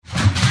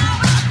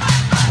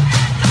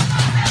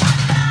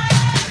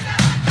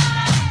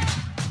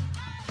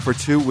For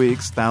 2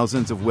 weeks,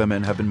 thousands of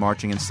women have been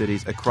marching in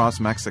cities across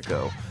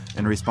Mexico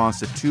in response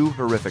to 2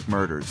 horrific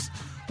murders.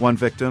 One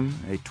victim,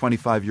 a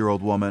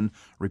 25-year-old woman,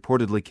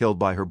 reportedly killed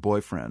by her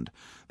boyfriend.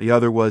 The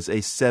other was a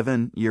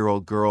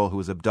 7-year-old girl who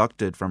was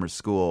abducted from her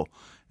school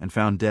and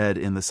found dead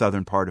in the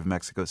southern part of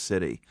Mexico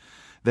City.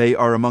 They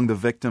are among the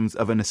victims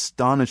of an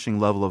astonishing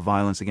level of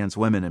violence against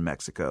women in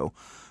Mexico.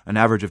 An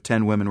average of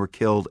 10 women were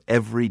killed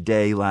every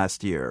day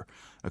last year,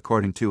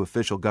 according to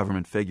official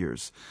government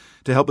figures.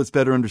 To help us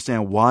better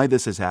understand why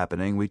this is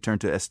happening, we turn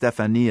to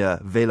Estefania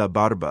Vela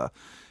Barba.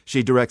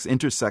 She directs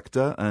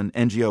Intersecta, an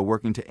NGO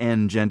working to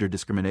end gender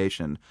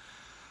discrimination.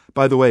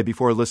 By the way,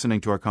 before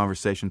listening to our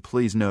conversation,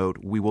 please note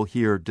we will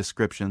hear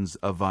descriptions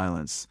of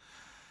violence.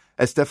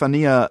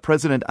 Estefania,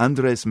 President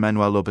Andrés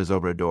Manuel López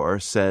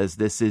Obrador says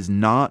this is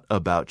not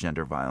about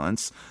gender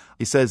violence.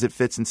 He says it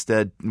fits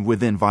instead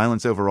within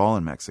violence overall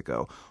in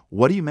Mexico.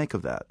 What do you make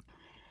of that?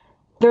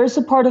 There is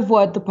a part of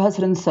what the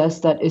president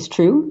says that is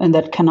true and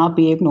that cannot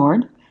be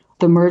ignored.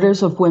 The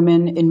murders of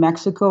women in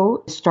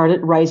Mexico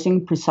started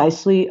rising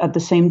precisely at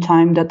the same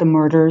time that the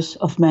murders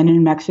of men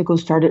in Mexico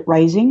started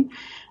rising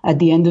at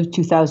the end of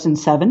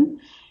 2007.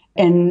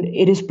 And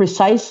it is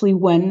precisely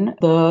when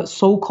the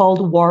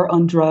so-called war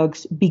on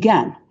drugs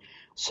began.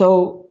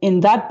 So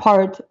in that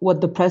part, what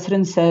the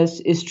president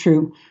says is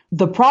true.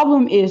 The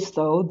problem is,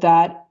 though,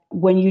 that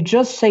when you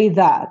just say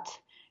that,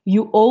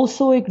 you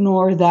also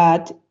ignore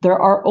that there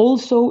are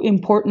also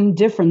important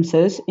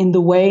differences in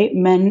the way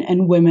men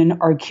and women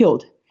are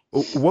killed.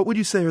 What would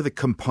you say are the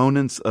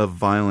components of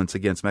violence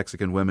against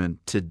Mexican women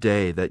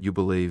today that you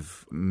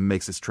believe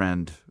makes this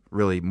trend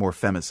really more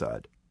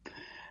femicide?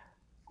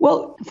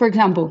 Well, for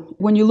example,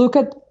 when you look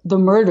at the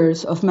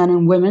murders of men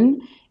and women,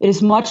 it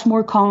is much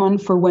more common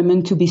for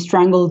women to be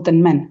strangled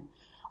than men.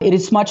 It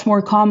is much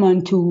more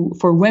common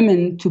for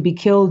women to be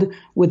killed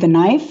with a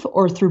knife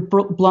or through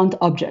blunt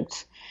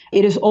objects.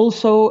 It is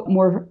also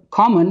more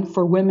common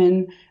for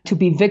women to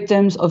be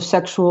victims of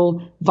sexual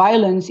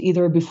violence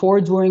either before,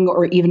 during,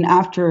 or even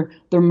after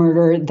their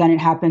murder than it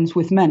happens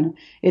with men.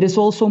 It is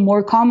also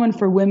more common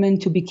for women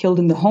to be killed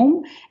in the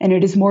home, and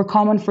it is more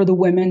common for the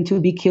women to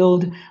be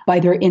killed by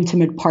their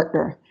intimate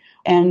partner.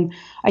 And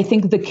I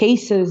think the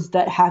cases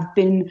that have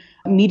been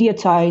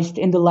mediatized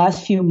in the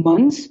last few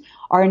months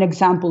are an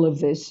example of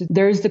this.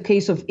 There is the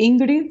case of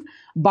Ingrid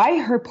by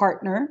her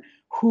partner,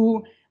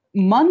 who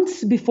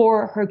months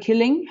before her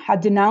killing had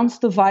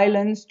denounced the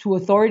violence to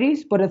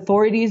authorities, but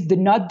authorities did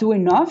not do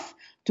enough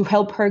to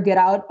help her get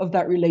out of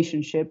that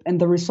relationship. And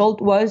the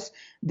result was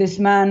this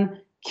man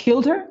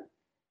killed her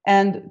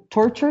and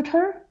tortured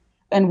her.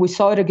 And we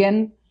saw it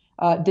again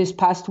this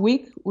past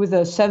week with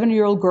a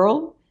 7-year-old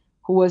girl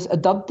who was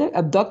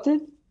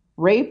abducted,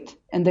 raped,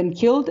 and then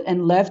killed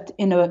and left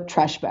in a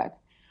trash bag.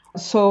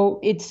 So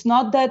it's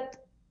not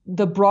that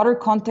the broader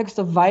context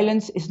of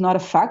violence is not a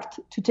fact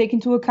to take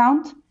into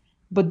account,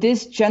 but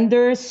these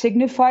gender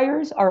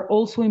signifiers are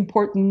also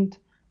important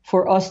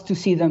for us to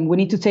see them. We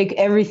need to take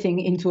everything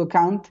into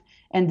account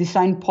and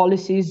design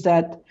policies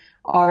that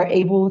are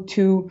able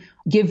to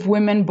give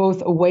women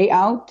both a way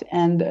out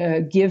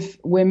and give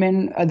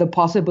women the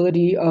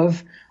possibility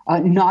of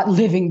not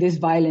living this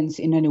violence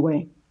in any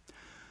way.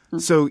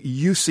 So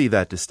you see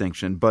that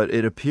distinction, but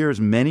it appears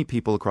many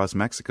people across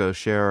Mexico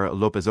share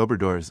López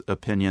Obrador's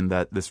opinion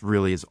that this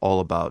really is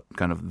all about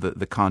kind of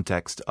the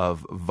context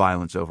of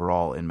violence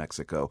overall in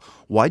Mexico.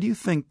 Why do you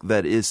think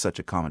that is such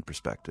a common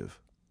perspective?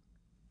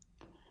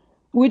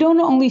 We don't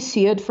only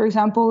see it, for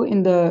example,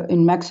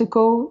 in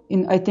Mexico.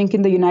 I think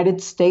in the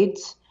United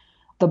States,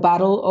 the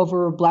battle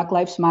over Black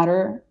Lives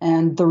Matter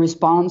and the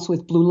response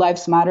with Blue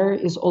Lives Matter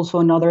is also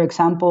another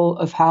example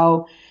of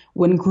how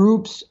when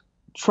groups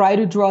try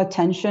to draw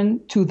attention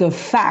to the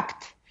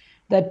fact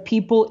that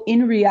people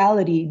in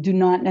reality do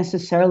not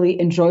necessarily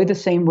enjoy the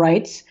same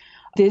rights,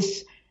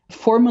 this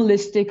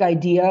formalistic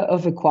idea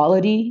of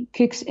equality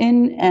kicks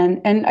in.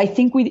 And I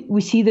think we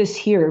see this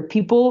here.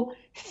 People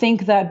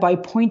think that by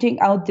pointing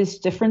out these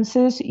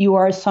differences, you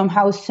are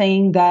somehow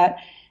saying that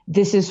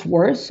this is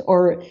worse,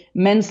 or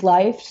men's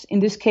lives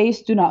in this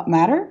case do not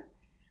matter.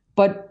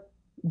 But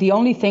the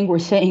only thing we're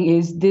saying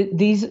is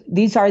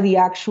these are the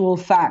actual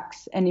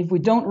facts. And if we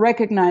don't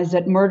recognize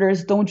that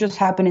murders don't just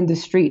happen in the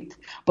street,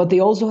 but they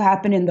also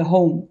happen in the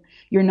home,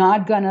 you're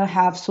not going to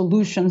have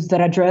solutions that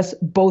address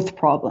both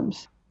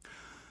problems.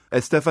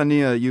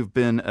 Estefania, you've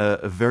been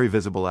a very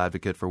visible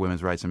advocate for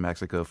women's rights in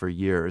Mexico for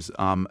years.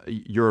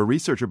 You're a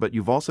researcher, but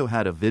you've also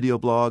had a video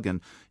blog and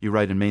you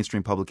write in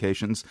mainstream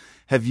publications.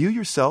 Have you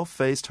yourself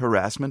faced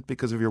harassment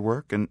because of your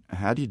work, and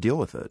how do you deal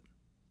with it?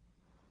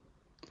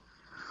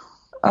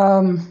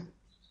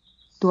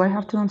 Do I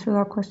have to answer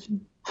that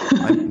question?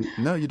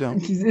 No, you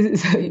don't.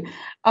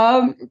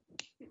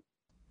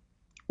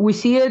 We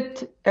see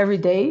it every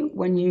day.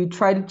 When you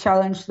try to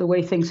challenge the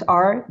way things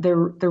are,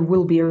 there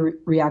will be a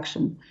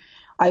reaction.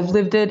 I've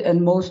lived it,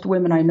 and most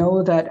women I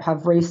know that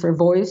have raised their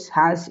voice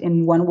has,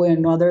 in one way or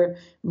another,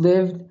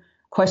 lived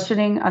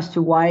questioning as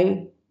to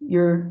why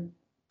you're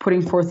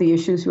putting forth the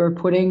issues you are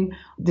putting,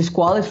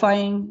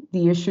 disqualifying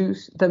the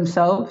issues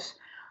themselves.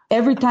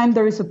 Every time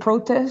there is a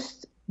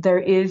protest, there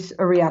is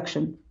a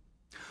reaction.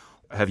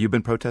 Have you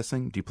been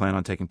protesting? Do you plan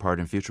on taking part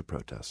in future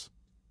protests?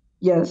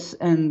 Yes,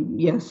 and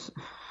yes.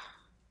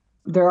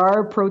 There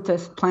are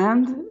protests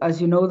planned.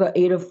 As you know, the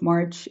 8th of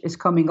March is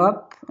coming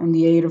up, and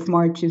the 8th of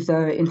March is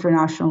the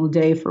International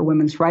Day for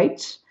Women's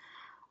Rights.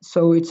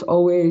 So it's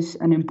always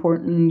an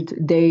important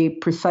day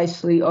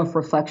precisely of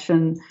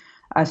reflection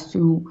as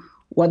to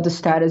what the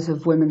status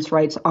of women's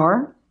rights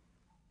are.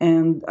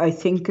 And I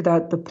think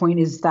that the point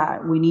is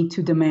that we need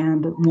to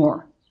demand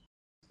more.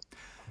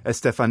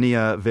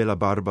 Estefania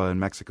Vela-Barba in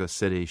Mexico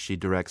City. She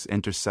directs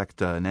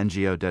Intersecta, an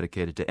NGO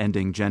dedicated to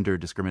ending gender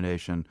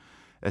discrimination.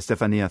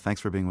 Estefania,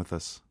 thanks for being with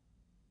us.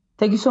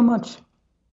 Thank you so much.